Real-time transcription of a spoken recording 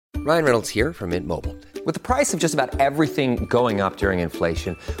Ryan Reynolds here from Mint Mobile. With the price of just about everything going up during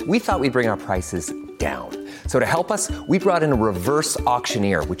inflation, we thought we'd bring our prices down. So to help us, we brought in a reverse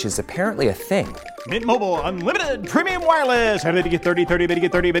auctioneer, which is apparently a thing. Mint Mobile Unlimited Premium Wireless. How to get 30, 30, bit to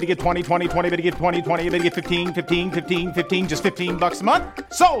get 30, bit to get 20, 20, 20, bit to get 20, 20, bit to get 15, 15, 15, 15, just $15 a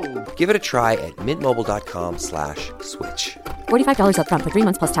month? Sold! Give it a try at mintmobile.com/switch. $45 up front for 3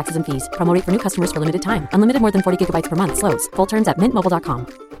 months plus taxes and fees. Promo rate for new customers for limited time. Unlimited more than 40 gigabytes per month. Slows full terms at mintmobile.com.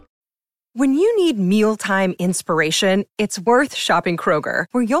 When you need mealtime inspiration, it's worth shopping Kroger,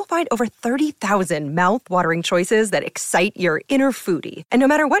 where you'll find over 30,000 mouth-watering choices that excite your inner foodie. And no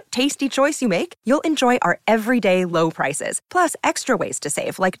matter what tasty choice you make, you'll enjoy our everyday low prices, plus extra ways to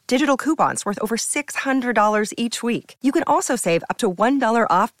save, like digital coupons worth over $600 each week. You can also save up to $1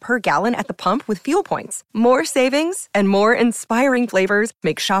 off per gallon at the pump with fuel points. More savings and more inspiring flavors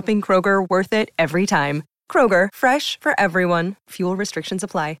make shopping Kroger worth it every time. Kroger, fresh for everyone. Fuel restrictions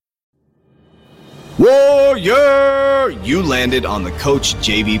apply. Warrior! You landed on the Coach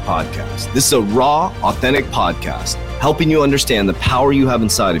JV podcast. This is a raw, authentic podcast helping you understand the power you have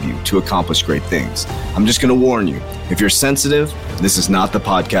inside of you to accomplish great things. I'm just going to warn you, if you're sensitive, this is not the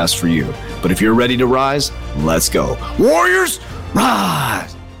podcast for you. But if you're ready to rise, let's go. Warriors,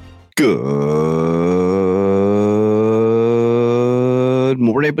 rise! Good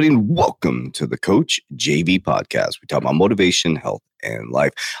morning, everybody, and welcome to the Coach JV podcast. We talk about motivation, health, and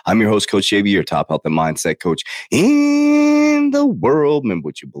life. I'm your host, Coach JV, your top health and mindset coach in the world. Remember,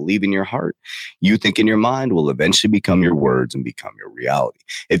 what you believe in your heart, you think in your mind will eventually become your words and become your reality.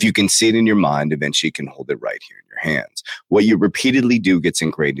 If you can see it in your mind, eventually you can hold it right here in your hands. What you repeatedly do gets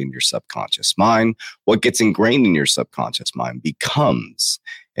ingrained in your subconscious mind. What gets ingrained in your subconscious mind becomes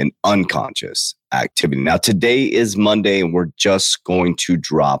an unconscious activity. Now, today is Monday, and we're just going to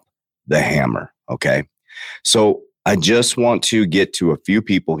drop the hammer, okay? So I just want to get to a few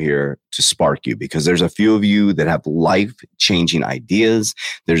people here to spark you, because there's a few of you that have life-changing ideas.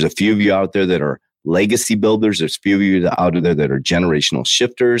 There's a few of you out there that are legacy builders. There's a few of you out there that are generational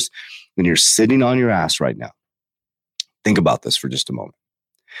shifters. When you're sitting on your ass right now, think about this for just a moment.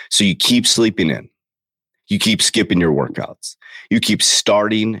 So you keep sleeping in. You keep skipping your workouts. You keep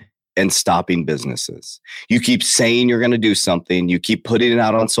starting and stopping businesses. You keep saying you're going to do something. You keep putting it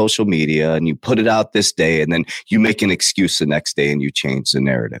out on social media, and you put it out this day, and then you make an excuse the next day and you change the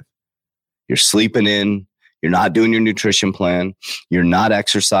narrative. You're sleeping in. You're not doing your nutrition plan. You're not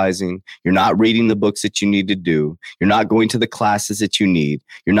exercising. You're not reading the books that you need to do. You're not going to the classes that you need.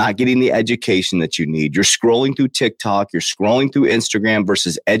 You're not getting the education that you need. You're scrolling through TikTok. You're scrolling through Instagram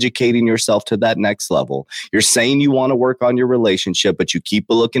versus educating yourself to that next level. You're saying you want to work on your relationship, but you keep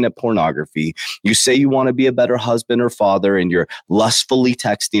looking at pornography. You say you want to be a better husband or father, and you're lustfully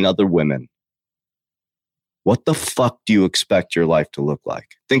texting other women. What the fuck do you expect your life to look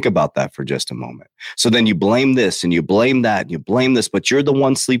like? Think about that for just a moment. So then you blame this and you blame that and you blame this, but you're the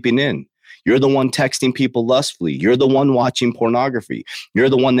one sleeping in. You're the one texting people lustfully. You're the one watching pornography. You're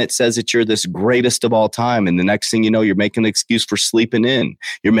the one that says that you're this greatest of all time. And the next thing you know, you're making an excuse for sleeping in.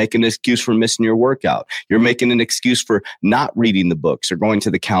 You're making an excuse for missing your workout. You're making an excuse for not reading the books or going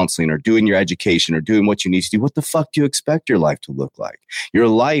to the counseling or doing your education or doing what you need to do. What the fuck do you expect your life to look like? Your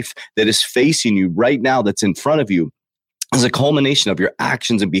life that is facing you right now, that's in front of you, is a culmination of your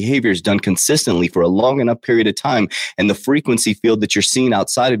actions and behaviors done consistently for a long enough period of time. And the frequency field that you're seeing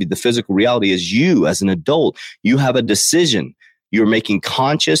outside of you, the physical reality, is you as an adult. You have a decision. You're making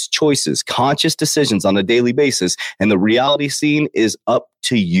conscious choices, conscious decisions on a daily basis. And the reality scene is up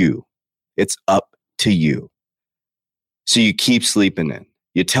to you. It's up to you. So you keep sleeping in.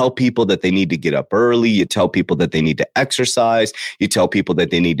 You tell people that they need to get up early. You tell people that they need to exercise. You tell people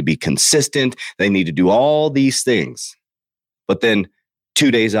that they need to be consistent. They need to do all these things. But then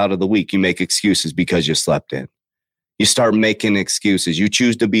 2 days out of the week, you make excuses because you slept in. You start making excuses. You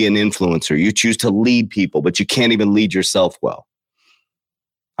choose to be an influencer. You choose to lead people, but you can't even lead yourself well.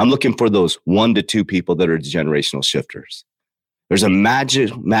 I'm looking for those 1 to 2 people that are generational shifters. There's a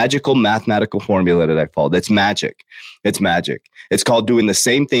magical mathematical formula that I follow. That's magic. It's magic. It's called doing the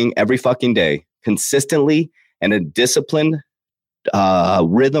same thing every fucking day, consistently, and a disciplined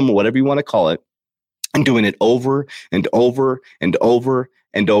rhythm, or whatever you want to call it, and doing it over and over and over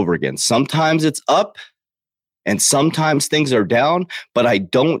and over again. Sometimes it's up and sometimes things are down, but I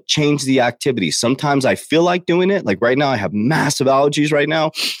don't change the activity. Sometimes I feel like doing it. Like right now, I have massive allergies right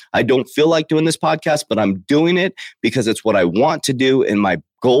now. I don't feel like doing this podcast, but I'm doing it because it's what I want to do. And my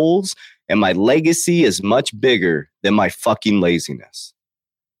goals and my legacy is much bigger than my fucking laziness.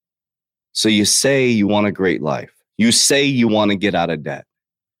 So you say you want a great life. You say you want to get out of debt.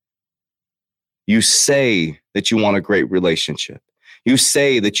 You say that you want a great relationship. You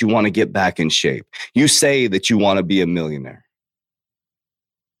say that you want to get back in shape. You say that you want to be a millionaire.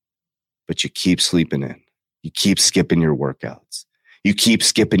 But you keep sleeping in. You keep skipping your workouts. You keep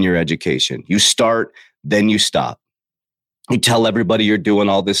skipping your education. You start, then you stop. You tell everybody you're doing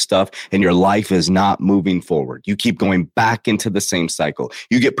all this stuff and your life is not moving forward. You keep going back into the same cycle.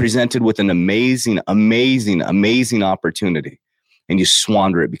 You get presented with an amazing, amazing, amazing opportunity and you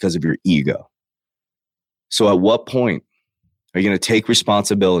squander it because of your ego. So at what point are you going to take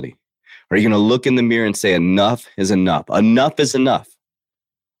responsibility? Are you going to look in the mirror and say, enough is enough? Enough is enough.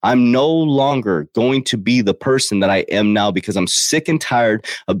 I'm no longer going to be the person that I am now because I'm sick and tired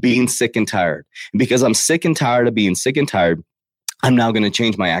of being sick and tired. And because I'm sick and tired of being sick and tired, I'm now going to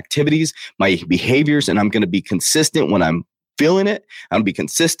change my activities, my behaviors, and I'm going to be consistent when I'm feeling it. I'm going to be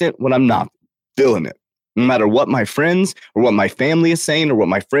consistent when I'm not feeling it. No matter what my friends or what my family is saying or what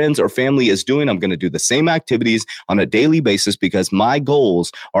my friends or family is doing, I'm going to do the same activities on a daily basis because my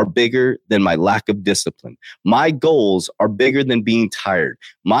goals are bigger than my lack of discipline. My goals are bigger than being tired.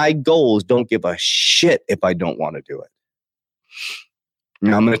 My goals don't give a shit if I don't want to do it.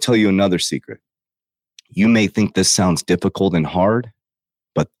 Now, I'm going to tell you another secret. You may think this sounds difficult and hard,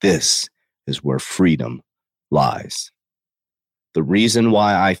 but this is where freedom lies. The reason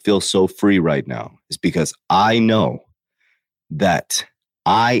why I feel so free right now is because I know that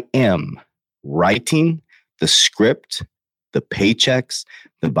I am writing the script, the paychecks,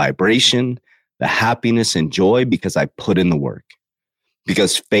 the vibration, the happiness and joy because I put in the work.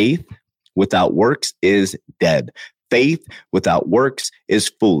 Because faith without works is dead. Faith without works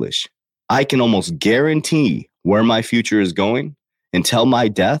is foolish. I can almost guarantee where my future is going until my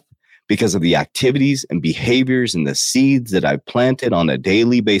death because of the activities and behaviors and the seeds that I planted on a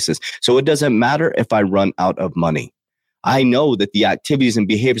daily basis. So it doesn't matter if I run out of money. I know that the activities and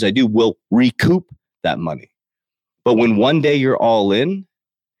behaviors I do will recoup that money. But when one day you're all in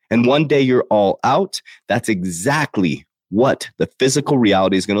and one day you're all out, that's exactly what the physical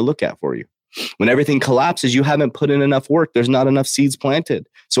reality is going to look at for you. When everything collapses, you haven't put in enough work. There's not enough seeds planted.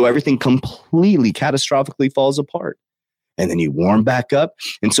 So everything completely catastrophically falls apart. And then you warm back up.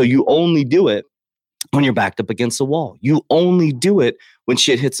 And so you only do it when you're backed up against the wall. You only do it when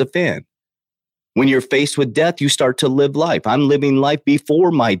shit hits a fan. When you're faced with death, you start to live life. I'm living life before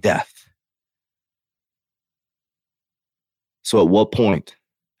my death. So at what point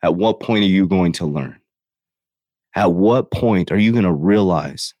are you going to learn? At what point are you going to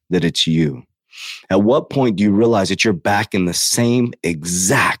realize that it's you? At what point do you realize that you're back in the same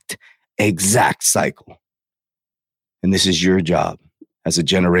exact cycle? And this is your job as a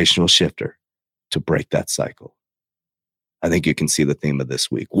generational shifter to break that cycle. I think you can see the theme of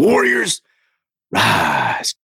this week. Warriors, rise.